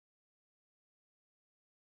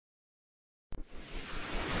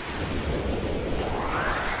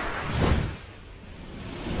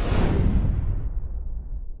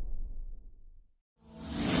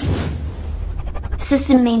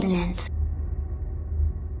System maintenance.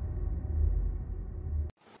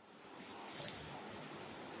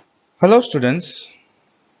 Hello students,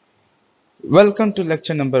 welcome to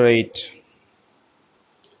lecture number 8.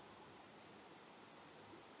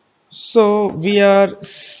 So we are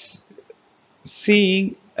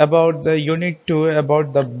seeing about the unit 2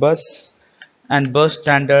 about the bus and bus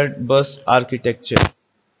standard bus architecture.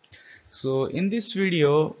 So in this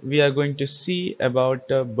video we are going to see about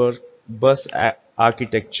the bus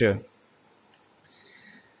architecture.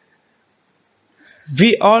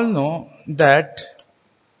 We all know that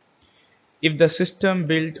if the system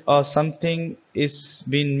built or something is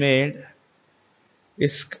being made,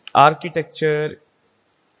 its architecture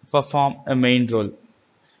perform a main role.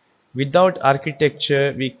 Without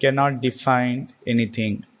architecture, we cannot define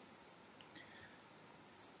anything.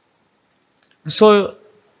 So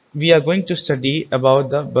we are going to study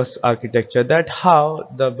about the bus architecture, that how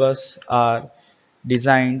the bus are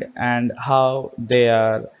designed and how they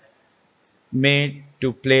are made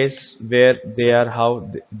to place where they are, how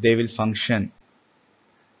they will function.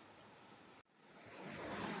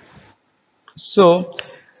 So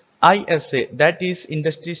ISA, that is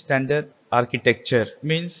industry standard architecture,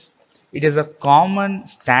 means it is a common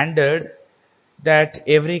standard that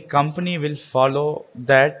every company will follow,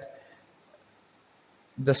 that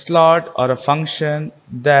the slot or a function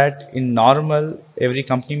that in normal every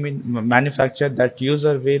company manufacture, that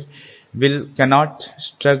user will cannot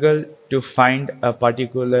struggle to find a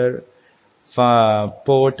particular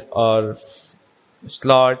port or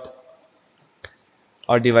slot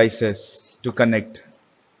or devices to connect.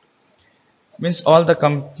 Means all the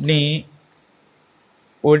company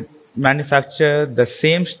would manufacture the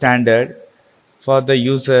same standard for the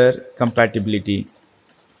user compatibility.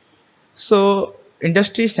 So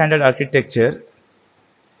industry standard architecture,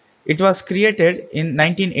 it was created in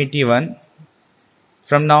 1981,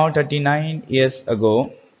 from now 39 years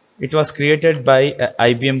ago. It was created by a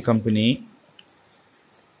IBM company,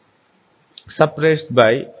 suppressed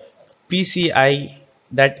by PCI,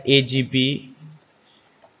 that AGP,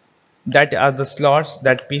 that are the slots,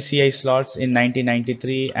 that PCI slots in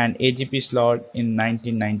 1993 and AGP slot in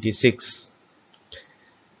 1996.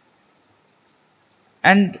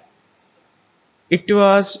 And it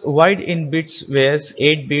was wide in bits, whereas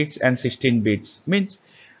 8 bits and 16 bits. Means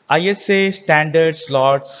ISA standard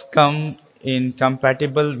slots come in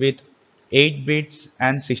compatible with 8 bits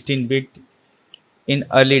and 16 bit in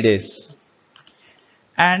early days.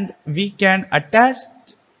 And we can attach,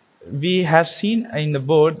 we have seen in the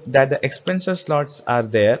board that the expander slots are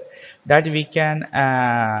there, that we can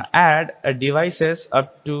add devices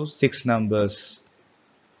up to 6 numbers.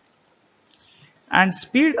 And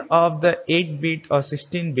speed of the 8 bit or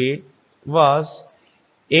 16 bit was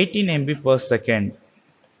 18 MB per second.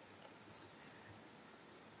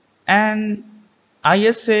 And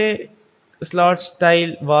ISA slot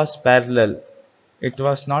style was parallel. It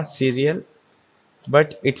was not serial,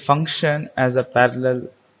 but it functioned as a parallel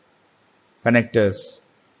connectors.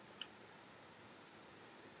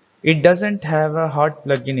 It doesn't have a hot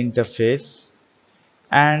plug-in interface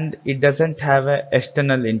and it doesn't have an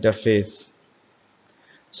external interface.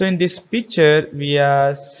 So in this picture we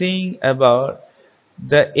are seeing about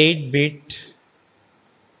the 8-bit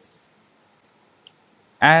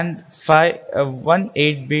and 1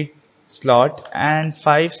 8-bit slot and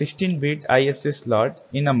 5 16-bit ISA slot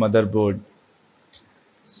in a motherboard.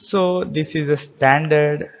 So this is a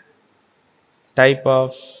standard type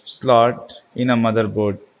of slot in a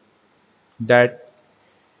motherboard that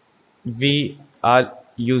we are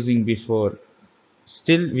using before.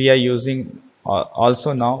 Still we are using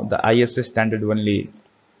also now the ISA standard only.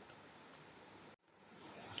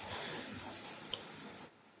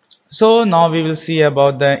 So now we will see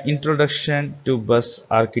about the introduction to bus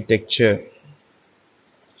architecture.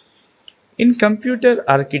 In computer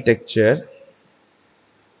architecture,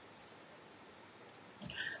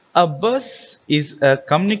 a bus is a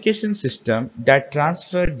communication system that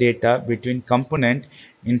transfers data between components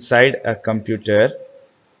inside a computer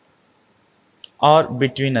or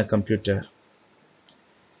between a computer.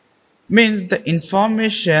 Means the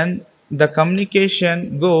information, the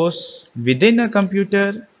communication goes within a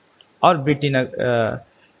computer or between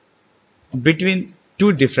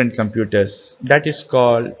two different computers. That is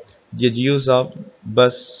called the use of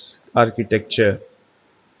bus architecture.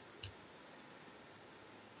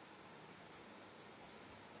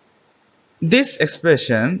 This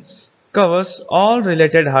expression covers all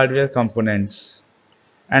related hardware components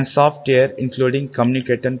and software, including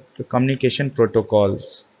communication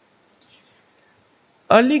protocols.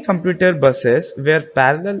 Early computer buses were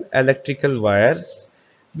parallel electrical wires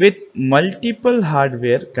with multiple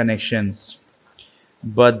hardware connections.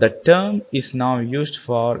 But the term is now used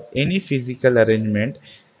for any physical arrangement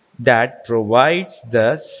that provides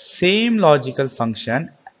the same logical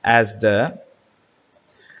function as the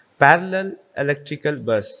parallel electrical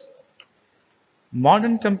bus.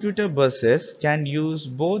 Modern computer buses can use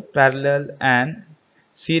both parallel and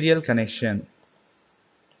serial connection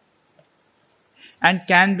and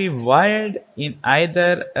can be wired in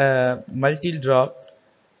either a multi-drop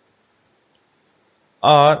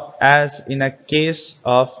or as in a case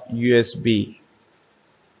of USB.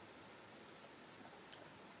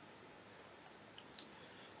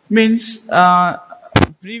 Means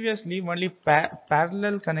previously only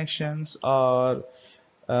parallel connections or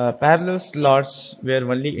parallel slots were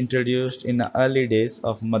only introduced in the early days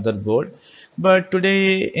of motherboard, but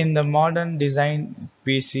today in the modern design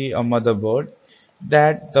PC or motherboard,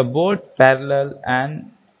 that the both parallel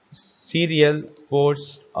and serial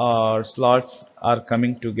ports or slots are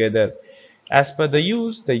coming together. As per the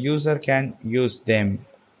use, the user can use them.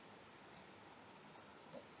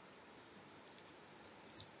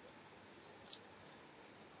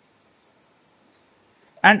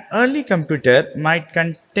 An early computer might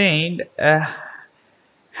contain a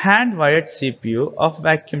hand-wired CPU of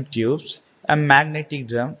vacuum tubes, a magnetic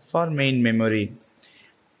drum for main memory,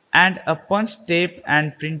 and a punch tape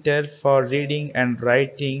and printer for reading and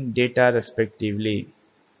writing data respectively.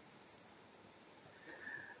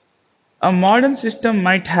 A modern system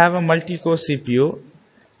might have a multi-core CPU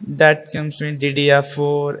that comes with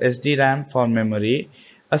DDR4 SDRAM for memory,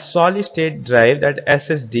 a solid-state drive, that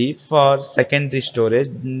SSD for secondary storage.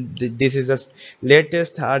 This is the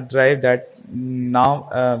latest hard drive that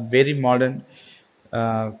now very modern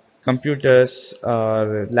uh, computers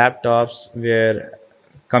or laptops were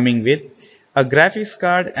coming with, a graphics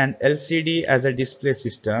card and LCD as a display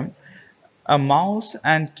system, a mouse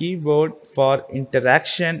and keyboard for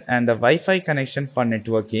interaction, and a Wi-Fi connection for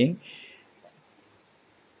networking.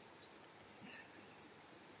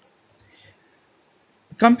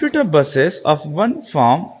 Computer buses of one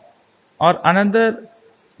form or another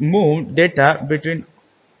move data between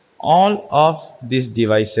all of these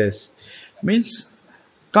devices. Means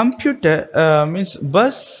computer means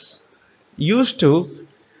bus used to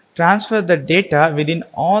transfer the data within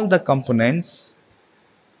all the components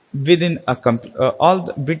within a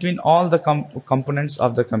between all the components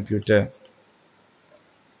of the computer.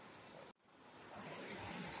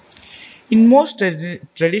 In most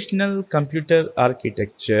traditional computer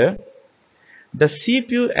architecture, the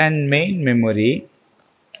CPU and main memory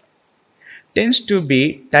tends to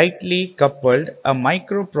be tightly coupled. A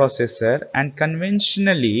microprocessor and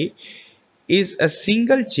conventionally is a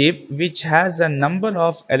single chip which has a number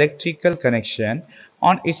of electrical connections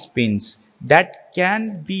on its pins that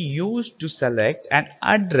can be used to select an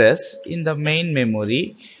address in the main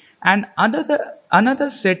memory and another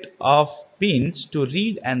set of pins to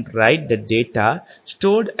read and write the data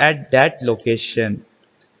stored at that location.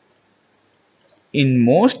 In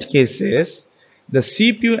most cases, the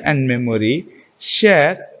CPU and memory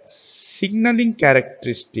share signaling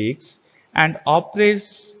characteristics and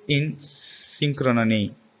operates in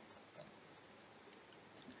synchrony.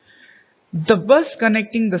 The bus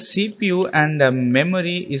connecting the CPU and the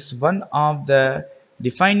memory is one of the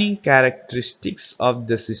defining characteristics of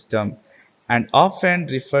the system and often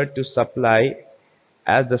referred to supply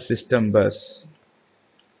as the system bus.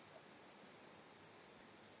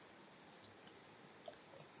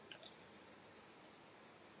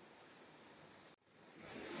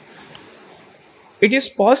 It is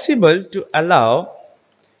possible to allow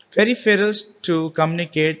peripherals to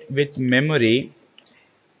communicate with memory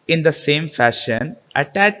in the same fashion,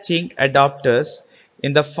 attaching adapters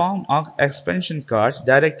in the form of expansion cards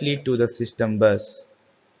directly to the system bus.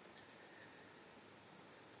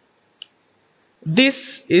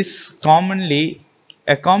 This is commonly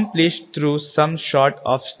accomplished through some sort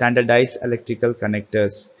of standardized electrical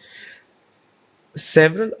connectors,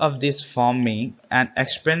 several of these forming an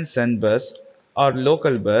expansion bus or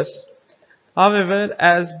local bus. However,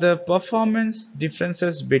 as the performance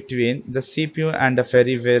differences between the CPU and the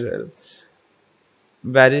peripheral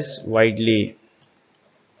varies widely,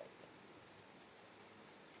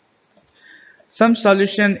 some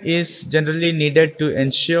solution is generally needed to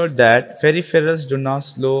ensure that peripherals do not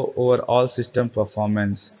slow overall system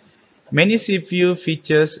performance. Many CPU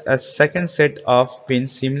features a second set of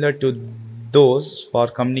pins similar to those for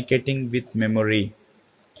communicating with memory,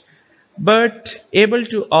 but able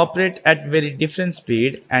to operate at very different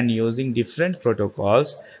speed and using different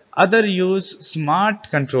protocols. Others use smart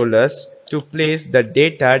controllers to place the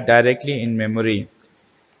data directly in memory.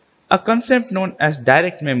 a concept known as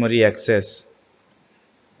direct memory access.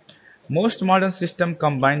 Most modern systems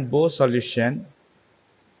combine both solutions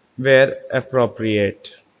where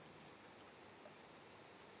appropriate.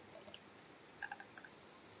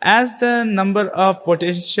 As the number of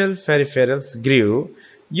potential peripherals grew,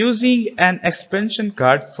 using an expansion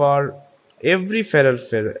card for every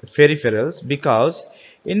peripherals becomes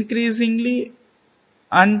increasingly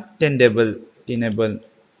untenable.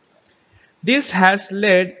 This has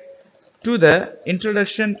led to the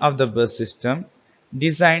introduction of the bus system,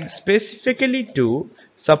 designed specifically to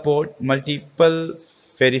support multiple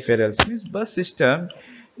peripherals. Means bus system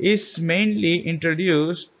is mainly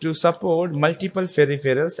introduced to support multiple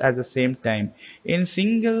peripherals at the same time. In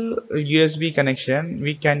single USB connection,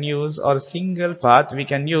 we can use, or single path, we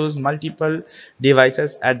can use multiple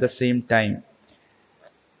devices at the same time.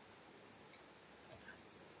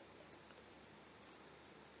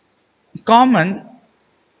 Common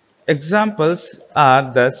examples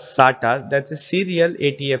are the SATA, that's a serial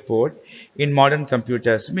ATA port in modern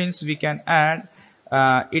computers. Means we can add,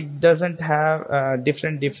 it doesn't have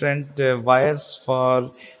different wires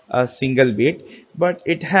for a single bit, but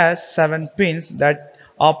it has 7 pins that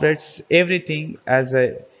operates everything as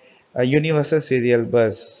a universal serial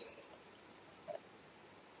bus.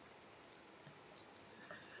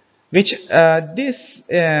 Which this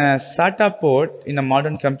SATA port in a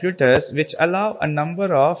modern computers, which allow a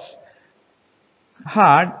number of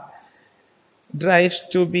hard drives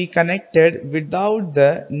to be connected without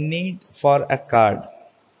the need for a card.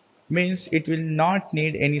 Means it will not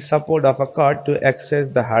need any support of a card to access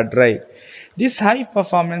the hard drive. These high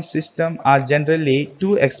performance systems are generally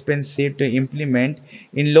too expensive to implement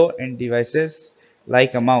in low end devices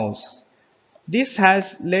like a mouse. This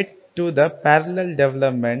has led to the parallel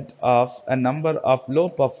development of a number of low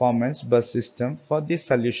performance bus systems for these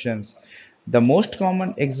solutions. The most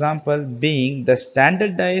common example being the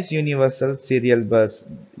standardized universal serial bus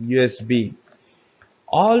USB.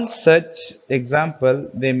 All such example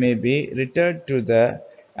they may be referred to the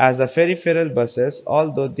as a peripheral buses,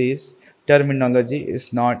 although this terminology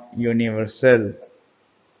is not universal.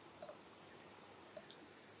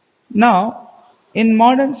 Now, in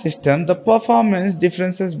modern systems, the performance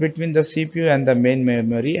differences between the CPU and the main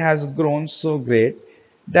memory has grown so great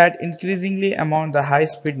that increasingly amount the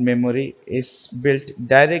high-speed memory is built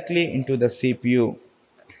directly into the CPU.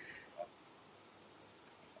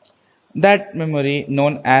 That memory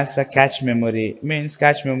known as a cache memory means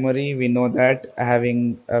cache memory, we know that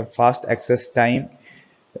having a fast access time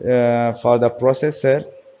for the processor.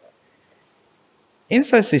 In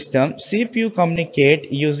such system, CPU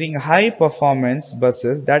communicate using high performance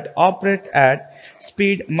buses that operate at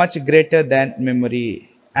speed much greater than memory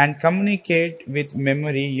and communicate with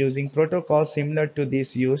memory using protocols similar to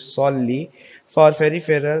this used solely for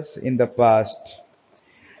peripherals in the past.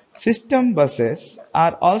 System buses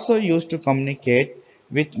are also used to communicate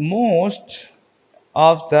with most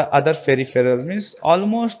of the other peripherals, means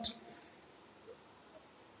almost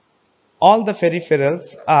all the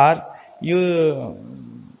peripherals you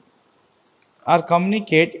are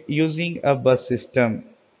communicate using a bus system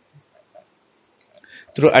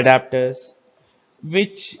through adapters,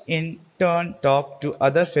 which in turn talk to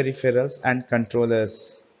other peripherals and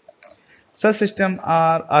controllers. Such systems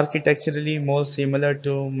are architecturally more similar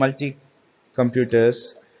to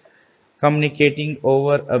multi-computers communicating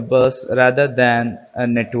over a bus rather than a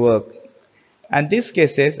network. And these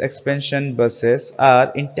cases, expansion buses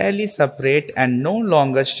are entirely separate and no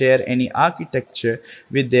longer share any architecture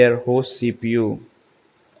with their host CPU.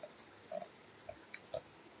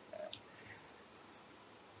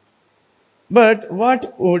 But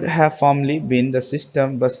what would have formerly been the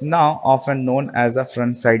system bus now often known as a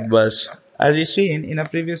front side bus. As we seen in a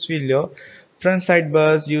previous video, front side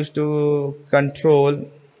bus used to control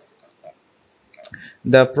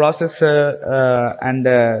the processor and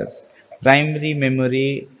the primary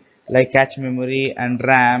memory like cache memory and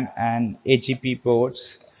RAM and AGP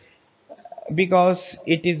ports, because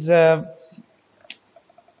it is a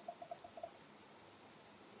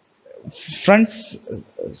front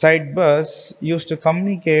side bus used to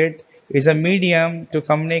communicate, is a medium to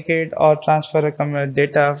communicate or transfer a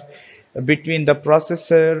data between the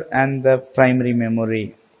processor and the primary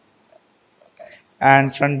memory.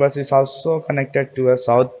 And front bus is also connected to a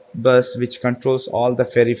south bus which controls all the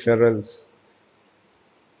peripherals.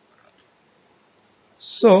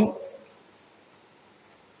 So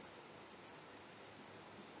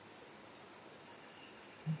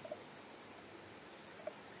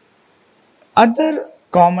other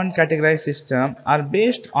common categorized systems are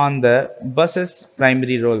based on the bus's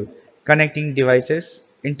primary role, connecting devices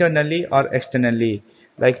internally or externally,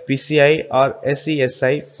 like PCI or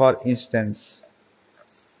SESI for instance.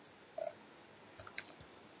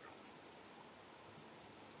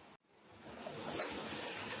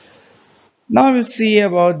 Now we'll see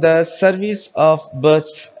about the service of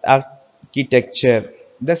bus architecture.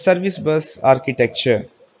 The service bus architecture.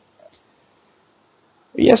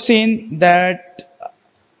 We have seen that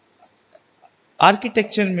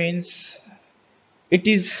architecture means it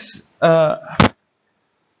is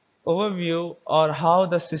overview or how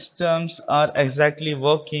the systems are exactly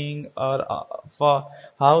working or for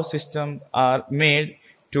how systems are made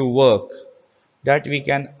to work that we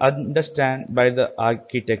can understand by the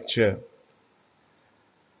architecture.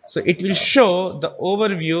 So it will show the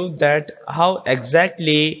overview that how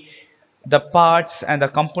exactly the parts and the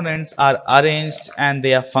components are arranged and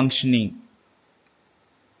they are functioning.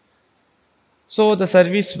 So the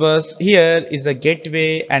service bus here is a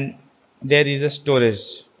gateway and there is a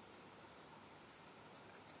storage.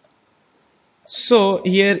 So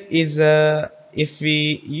here is a, if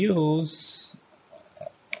we use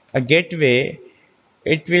a gateway,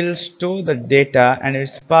 it will store the data and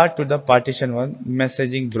it's part to the partition one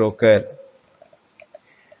messaging broker.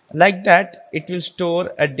 Like that, it will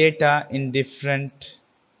store a data in different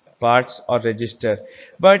parts or register,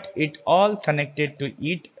 but it all connected to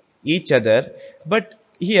each other. But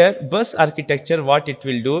here bus architecture, what it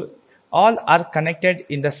will do, all are connected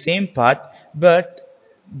in the same path, but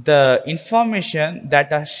the information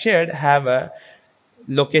that are shared have a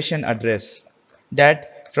location address,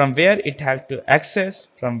 that from where it has to access,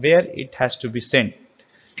 from where it has to be sent.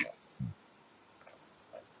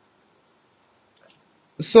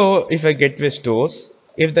 So if a gateway stores,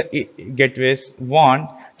 if the gateways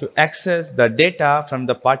want to access the data from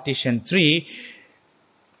the partition 3,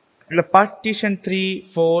 the partition 3,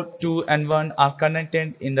 4, 2 and 1 are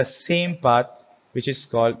connected in the same path which is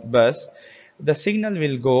called bus. The signal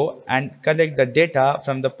will go and collect the data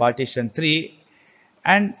from the partition 3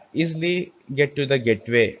 and easily get to the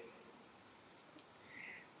gateway.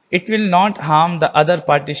 It will not harm the other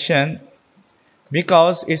partition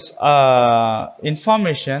because it's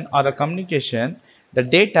information or a communication, the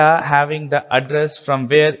data having the address from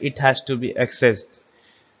where it has to be accessed.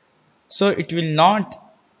 So it will not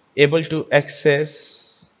able to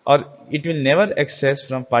access, or it will never access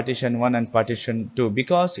from partition 1 and partition 2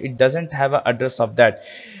 because it doesn't have an address of that.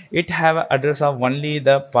 It have an address of only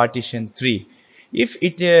the partition 3. If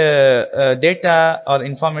it data or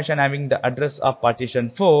information having the address of partition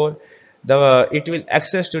 4, the it will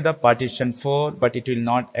access to the partition 4 but it will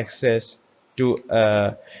not access to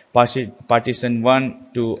partition 1,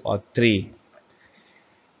 2 or 3.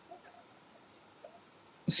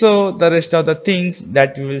 So the rest of the things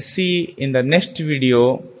that we will see in the next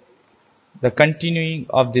video, the continuing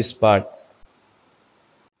of this part.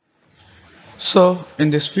 So in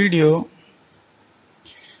this video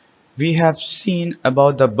we have seen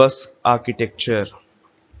about the bus architecture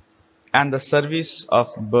and the service of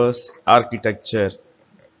bus architecture,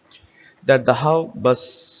 that the how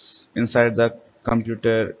bus inside the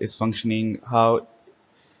computer is functioning, how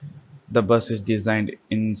the bus is designed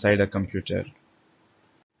inside a computer.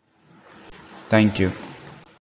 Thank you.